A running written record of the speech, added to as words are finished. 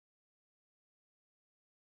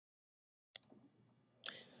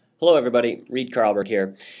Hello everybody, Reed Carlberg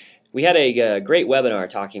here. We had a great webinar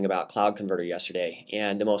talking about Cloud Converter yesterday,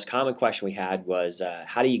 and the most common question we had was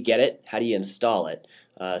how do you get it, how do you install it,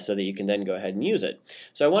 so that you can then go ahead and use it.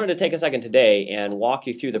 So I wanted to take a second today and walk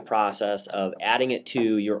you through the process of adding it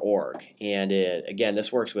to your org. And again,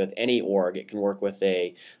 this works with any org. It can work with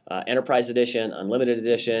a Enterprise Edition, Unlimited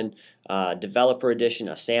Edition, Developer Edition,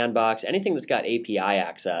 a Sandbox, anything that's got API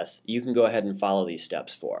access, you can go ahead and follow these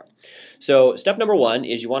steps for. So step number one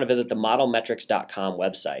is you want to visit the modelmetrics.com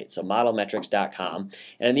website. So modelmetrics.com,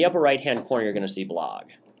 and in the upper right hand corner you're going to see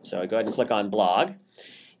blog. So go ahead and click on blog,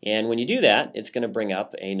 and when you do that it's going to bring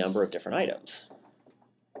up a number of different items.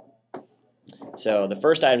 So the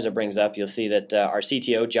first items it brings up, you'll see that our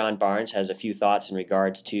CTO John Barnes has a few thoughts in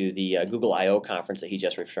regards to the Google I/O conference that he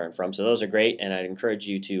just returned from. So those are great, and I'd encourage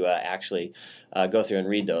you to actually go through and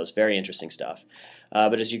read those. Very interesting stuff.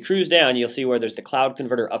 But as you cruise down, you'll see where there's the Cloud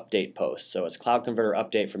Converter update post. So it's Cloud Converter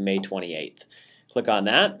update from May 28th. Click on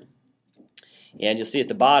that, and you'll see at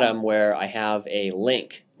the bottom where I have a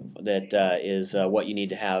link that is what you need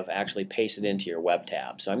to have actually pasted into your web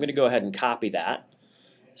tab. So I'm going to go ahead and copy that.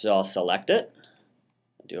 So I'll select it,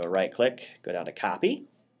 do a right click, go down to copy.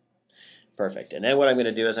 Perfect. And then what I'm going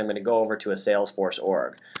to do is I'm going to go over to a Salesforce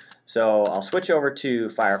org. So I'll switch over to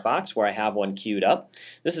Firefox where I have one queued up.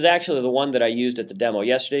 This is actually the one that I used at the demo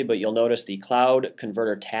yesterday, but you'll notice the Cloud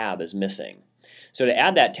Converter tab is missing. So to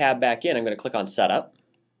add that tab back in, I'm going to click on Setup.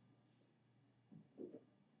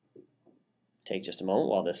 Take just a moment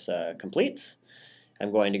while this completes.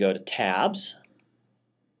 I'm going to go to Tabs.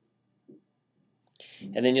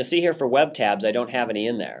 And then you'll see here for web tabs, I don't have any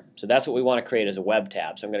in there. So that's what we want to create as a web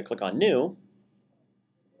tab. So I'm going to click on New.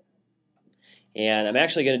 And I'm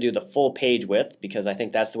actually going to do the full page width because I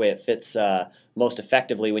think that's the way it fits most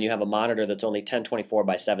effectively when you have a monitor that's only 1024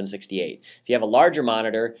 by 768. If you have a larger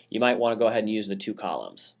monitor, you might want to go ahead and use the 2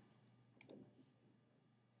 columns.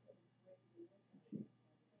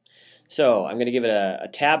 So I'm going to give it a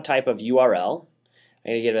tab type of URL.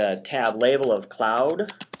 I'm going to give it a tab label of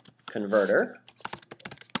Cloud Converter.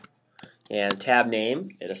 And tab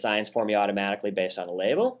name, it assigns for me automatically based on a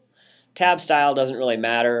label. Tab style doesn't really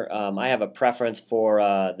matter. I have a preference for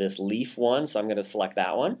this leaf one, so I'm going to select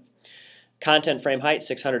that one. Content frame height,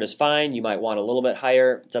 600 is fine. You might want a little bit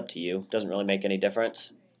higher. It's up to you. Doesn't really make any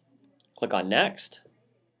difference. Click on Next.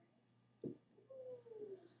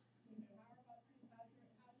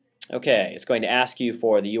 Okay, it's going to ask you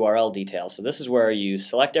for the URL details. So this is where you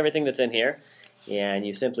select everything that's in here, and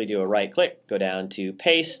you simply do a right click, go down to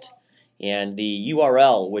Paste, and the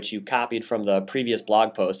URL which you copied from the previous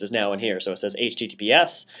blog post is now in here. So it says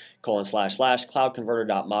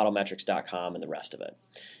https://cloudconverter.modelmetrics.com and the rest of it.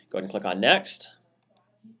 Go ahead and click on Next.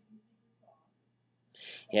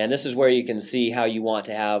 And this is where you can see how you want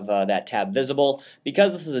to have that tab visible.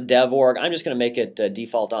 Because this is a dev org, I'm just going to make it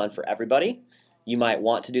default on for everybody. You might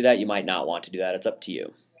want to do that, you might not want to do that. It's up to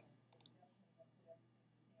you.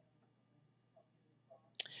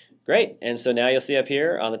 Great, and so now you'll see up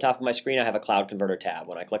here on the top of my screen I have a Cloud Converter tab.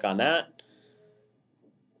 When I click on that,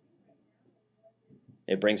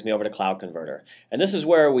 it brings me over to Cloud Converter. And this is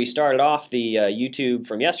where we started off the YouTube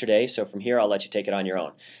from yesterday, so from here I'll let you take it on your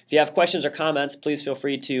own. If you have questions or comments, please feel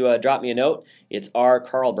free to drop me a note. It's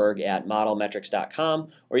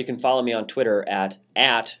rcarlberg@modelmetrics.com, or you can follow me on Twitter at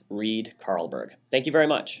ReedCarlberg. Thank you very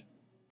much.